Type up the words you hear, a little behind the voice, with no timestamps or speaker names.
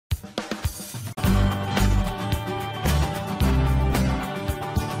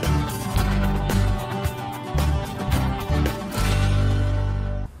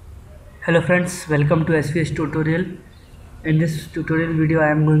Hello friends, welcome to SVS tutorial. In this tutorial video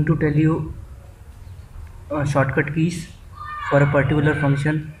I am going to tell you shortcut keys for a particular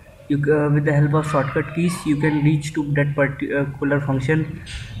function. With the help of shortcut keys you can reach to that particular function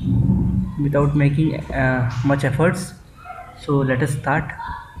without making much efforts. So let us start.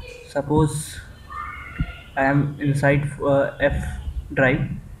 Suppose I am inside F drive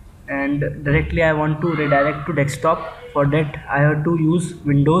and directly I want to redirect to desktop. For that I have to use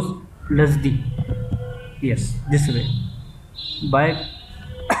Windows plus D. Yes, this way. By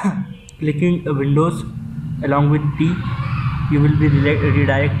clicking Windows along with D, you will be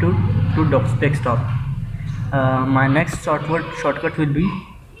redirected to desktop. My next shortcut will be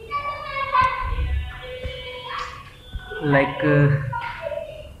like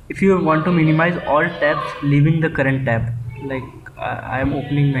if you want to minimize all tabs, leaving the current tab. Like I am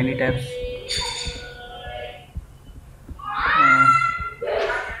opening many tabs.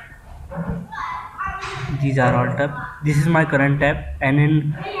 These are all tabs. This is my current tab,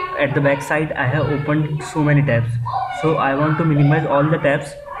 and at the back side I have opened so many tabs. So I want to minimize all the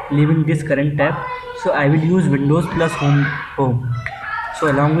tabs, leaving this current tab. So I will use Windows plus home.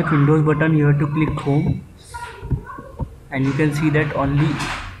 So along with Windows button you have to click home, and you can see that only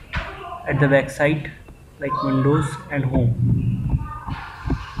at the back side, like Windows and home,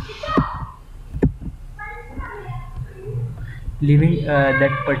 leaving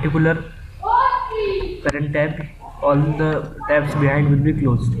that particular current tab. All the tabs behind will be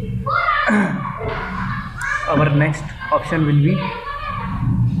closed. Our next option will be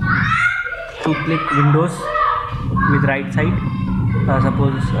to click Windows with right side.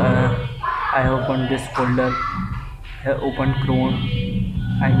 Suppose I have opened this folder, I have opened Chrome,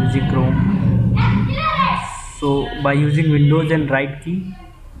 I am using Chrome. So by using Windows and right key,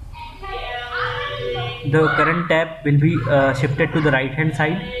 the current tab will be shifted to the right hand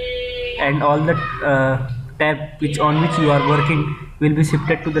side, and all the tab on which you are working will be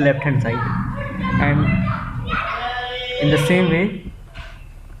shifted to the left hand side. And in the same way,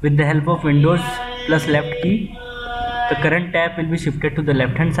 with the help of Windows plus left key, the current tab will be shifted to the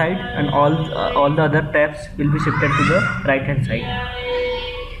left hand side, and all the other tabs will be shifted to the right hand side.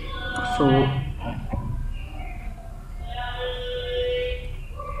 So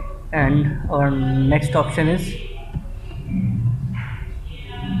and our next option is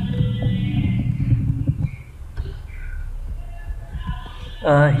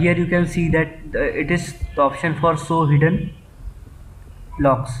here you can see that it is the option for show hidden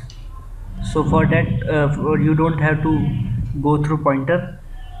locks. So for that you don't have to go through pointer.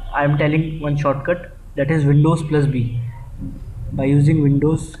 I am telling one shortcut, that is Windows plus B. By using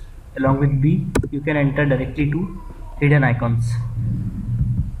Windows along with B, you can enter directly to hidden icons.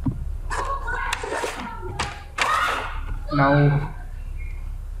 Now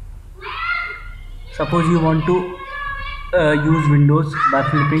suppose you want to use Windows by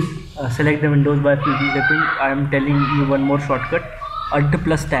flipping, select the Windows by flipping. I am telling you one more shortcut, Alt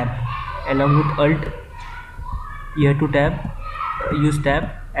plus tab. Along with Alt you have to use tab,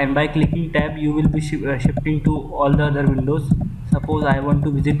 and by clicking tab you will be shifting to all the other windows. Suppose I want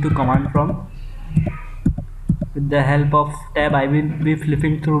to visit to command prompt. With the help of tab I will be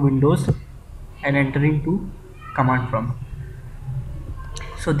flipping through Windows and entering to command prompt.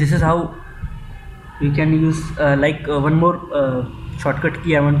 So this is how we can use one more shortcut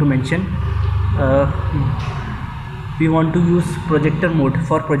key I want to mention. We want to use projector mode.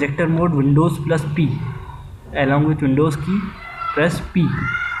 For projector mode, Windows plus P. Along with Windows key, press P.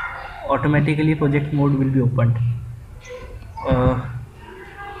 Automatically project mode will be opened.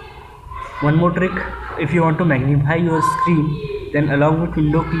 One more trick, if you want to magnify your screen, then along with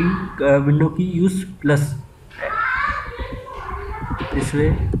window key use plus. This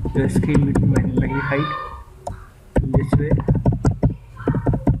way your screen will be magnified. In this way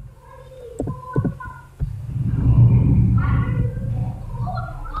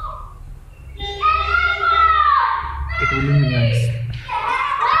it will be minimized.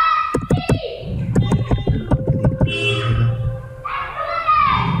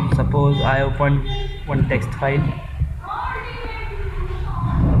 Suppose I open one text file,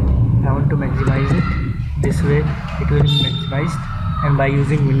 I want to maximize it. This way it will be maximized, and by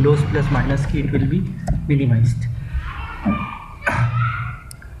using Windows plus minus key it will be minimized.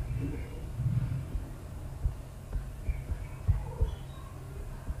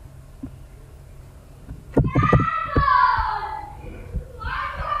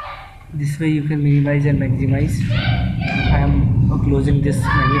 This way you can minimize and maximize. I am closing this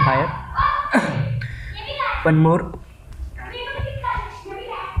magnifier. One more.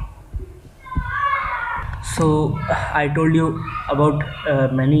 So I told you about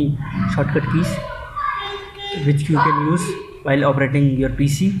many shortcut keys which you can use while operating your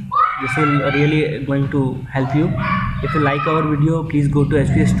PC. This will really going to help you. If you like our video, please go to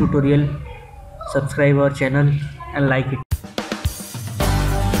SVS tutorial, subscribe our channel and like it.